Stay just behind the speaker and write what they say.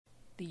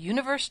The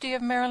University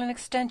of Maryland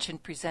Extension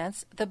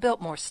presents the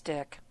Biltmore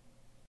stick.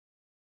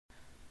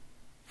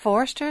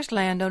 Foresters,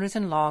 landowners,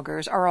 and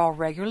loggers are all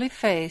regularly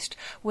faced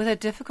with a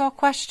difficult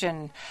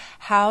question: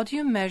 how do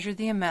you measure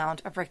the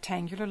amount of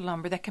rectangular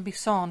lumber that can be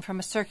sawn from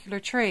a circular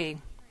tree?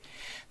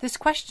 This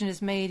question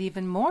is made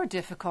even more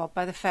difficult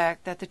by the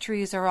fact that the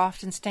trees are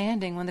often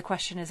standing when the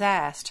question is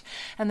asked,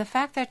 and the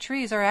fact that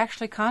trees are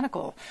actually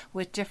conical,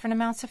 with different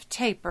amounts of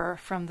taper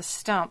from the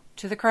stump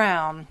to the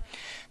crown.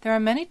 There are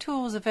many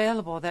tools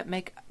available that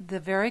make the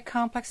very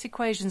complex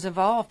equations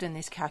involved in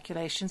these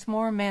calculations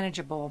more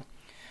manageable.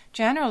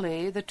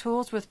 Generally, the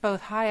tools with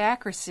both high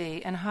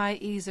accuracy and high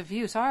ease of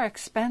use are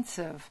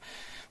expensive.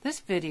 This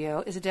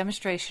video is a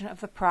demonstration of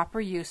the proper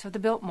use of the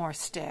Biltmore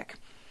stick.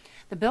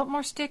 The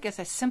Biltmore stick is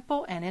a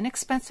simple and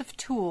inexpensive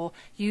tool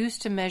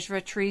used to measure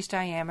a tree's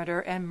diameter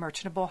and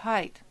merchantable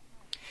height.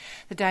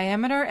 The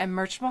diameter and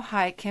merchantable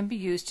height can be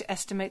used to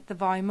estimate the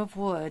volume of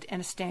wood in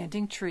a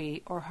standing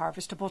tree or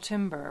harvestable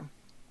timber.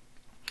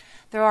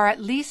 There are at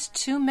least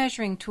two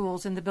measuring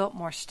tools in the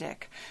Biltmore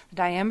stick: the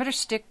diameter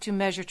stick to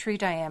measure tree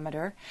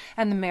diameter,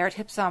 and the merit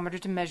hypsometer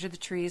to measure the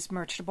tree's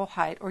merchantable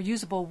height or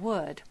usable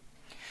wood.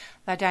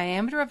 The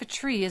diameter of a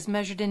tree is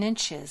measured in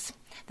inches.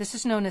 This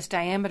is known as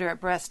diameter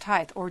at breast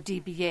height, or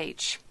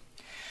DBH.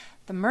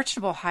 The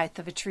merchantable height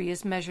of a tree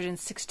is measured in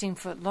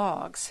 16-foot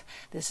logs.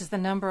 This is the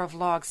number of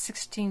logs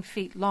 16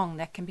 feet long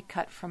that can be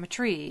cut from a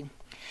tree.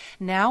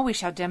 Now we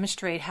shall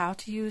demonstrate how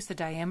to use the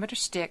diameter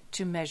stick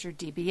to measure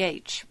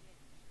DBH.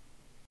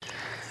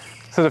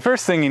 So the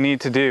first thing you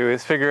need to do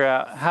is figure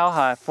out how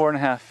high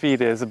 4.5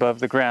 feet is above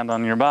the ground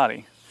on your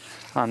body.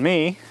 On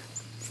me,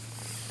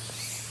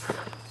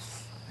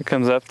 it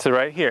comes up to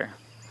right here,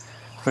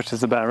 which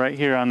is about right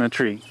here on the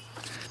tree.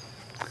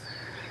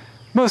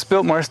 Most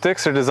Biltmore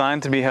sticks are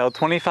designed to be held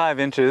 25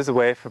 inches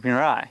away from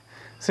your eye,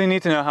 so you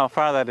need to know how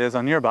far that is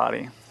on your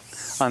body.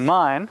 On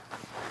mine,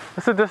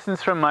 it's the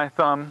distance from my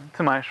thumb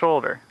to my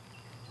shoulder.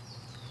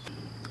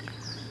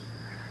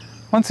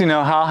 Once you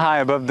know how high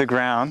above the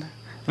ground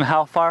and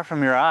how far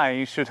from your eye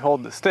you should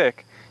hold the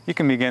stick, you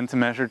can begin to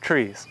measure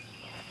trees.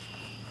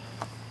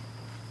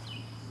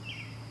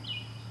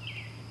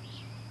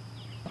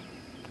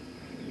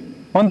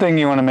 One thing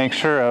you want to make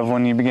sure of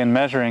when you begin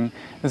measuring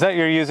is that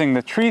you're using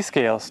the tree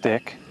scale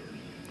stick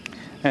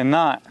and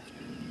not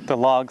the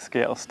log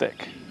scale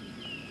stick.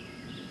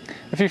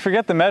 If you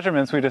forget the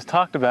measurements we just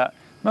talked about,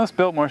 most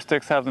Biltmore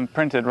sticks have them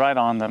printed right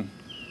on them.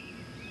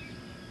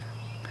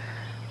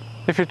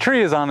 If your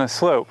tree is on a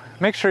slope,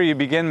 make sure you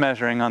begin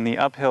measuring on the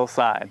uphill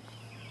side.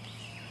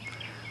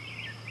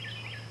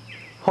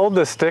 Hold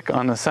the stick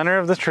on the center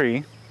of the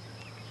tree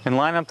and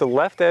line up the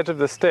left edge of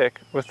the stick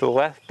with the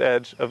left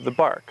edge of the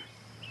bark.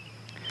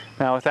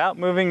 Now, without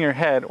moving your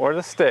head or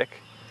the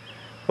stick,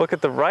 look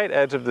at the right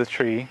edge of the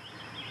tree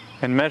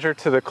and measure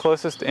to the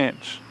closest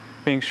inch,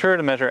 being sure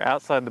to measure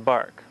outside the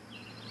bark.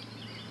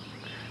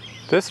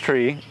 This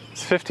tree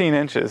is 15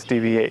 inches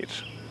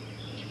DBH.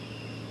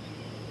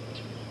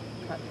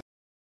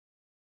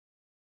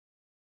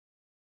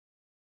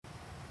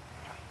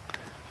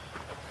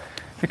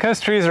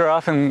 Because trees are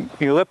often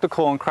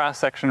elliptical in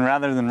cross-section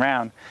rather than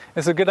round,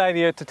 it's a good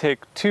idea to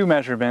take two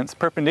measurements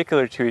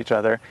perpendicular to each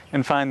other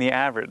and find the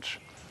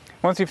average.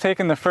 Once you've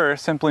taken the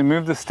first, simply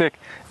move the stick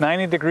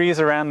 90 degrees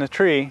around the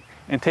tree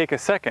and take a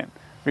second,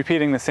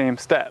 repeating the same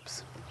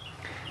steps.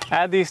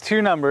 Add these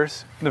two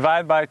numbers,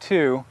 divide by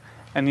 2,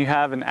 and you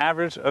have an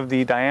average of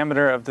the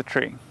diameter of the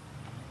tree.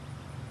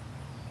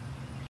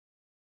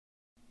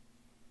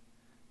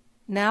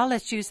 Now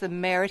let's use the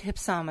merit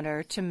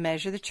hypsometer to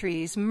measure the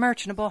tree's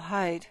merchantable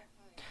height.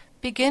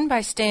 Begin by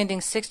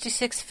standing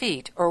 66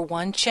 feet, or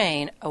one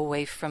chain,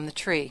 away from the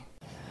tree.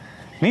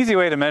 An easy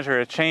way to measure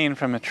a chain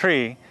from a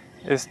tree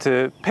is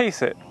to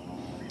pace it.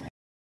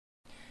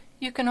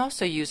 You can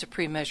also use a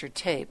pre-measured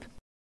tape.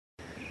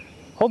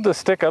 Hold the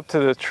stick up to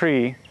the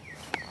tree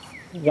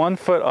 1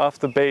 foot off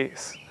the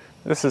base.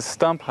 This is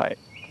stump height.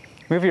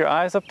 Move your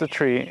eyes up the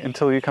tree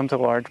until you come to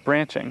large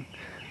branching.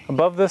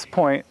 Above this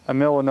point, a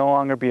mill will no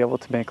longer be able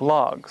to make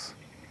logs.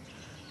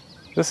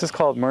 This is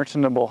called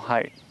merchantable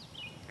height.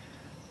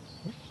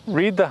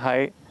 Read the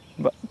height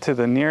to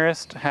the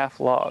nearest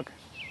half log.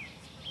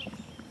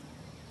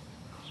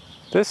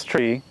 This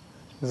tree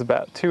is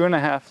about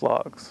 2.5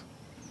 logs.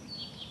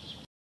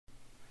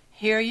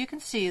 Here you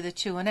can see the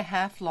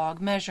 2.5 log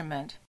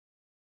measurement.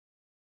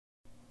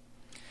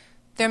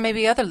 There may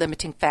be other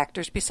limiting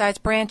factors besides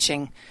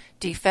branching.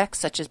 Defects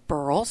such as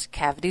burls,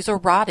 cavities, or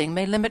rotting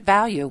may limit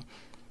value.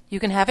 You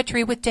can have a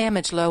tree with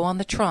damage low on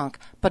the trunk,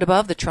 but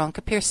above the trunk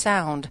appear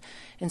sound.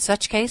 In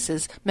such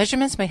cases,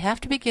 measurements may have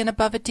to begin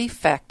above a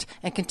defect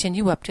and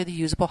continue up to the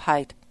usable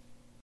height.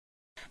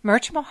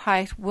 Merchantable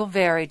height will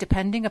vary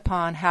depending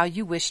upon how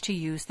you wish to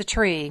use the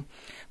tree.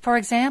 For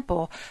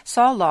example,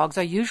 saw logs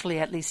are usually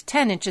at least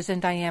 10 inches in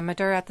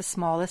diameter at the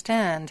smallest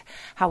end.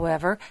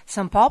 However,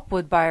 some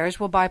pulpwood buyers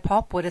will buy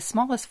pulpwood as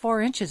small as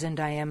 4 inches in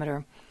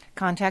diameter.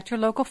 Contact your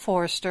local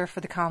forester for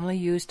the commonly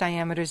used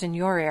diameters in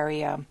your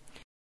area.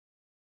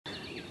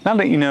 Now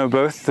that you know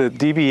both the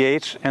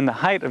DBH and the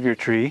height of your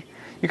tree,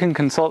 you can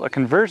consult a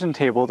conversion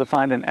table to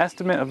find an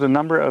estimate of the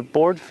number of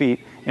board feet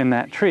in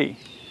that tree.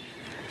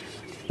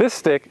 This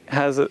stick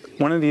has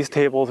one of these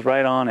tables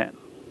right on it,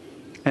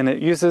 and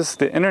it uses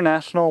the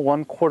International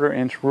 1/4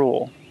 inch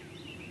rule.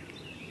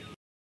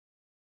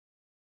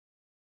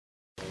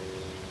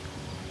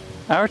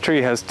 Our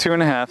tree has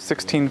 2.5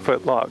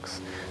 16-foot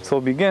logs, so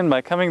we'll begin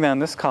by coming down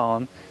this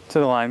column to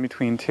the line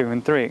between 2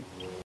 and 3.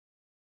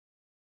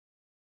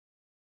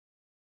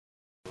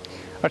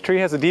 Our tree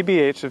has a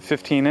DBH of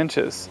 15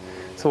 inches,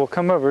 so we'll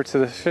come over to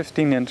the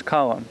 15-inch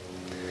column.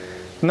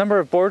 The number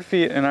of board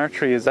feet in our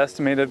tree is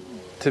estimated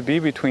to be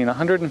between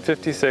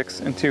 156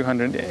 and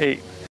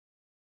 208.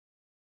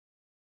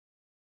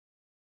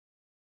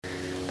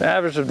 The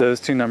average of those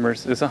two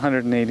numbers is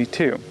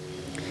 182.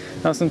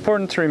 Now it's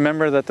important to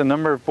remember that the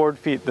number of board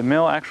feet the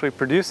mill actually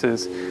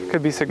produces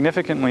could be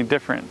significantly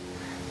different,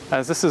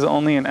 as this is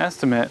only an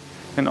estimate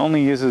and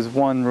only uses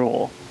one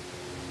rule.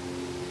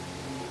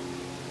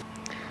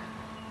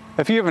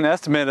 If you have an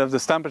estimate of the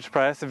stumpage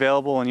price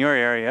available in your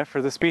area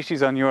for the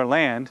species on your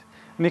land,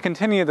 and you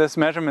continue this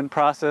measurement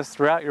process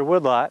throughout your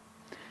woodlot,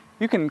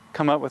 you can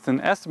come up with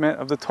an estimate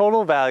of the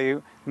total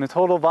value and the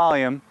total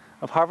volume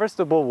of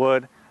harvestable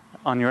wood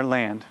on your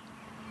land.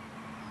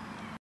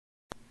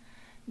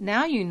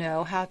 Now you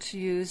know how to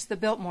use the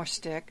Biltmore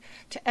stick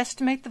to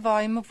estimate the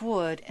volume of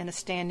wood in a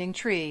standing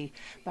tree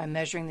by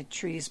measuring the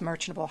tree's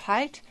merchantable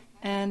height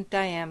and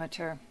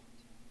diameter.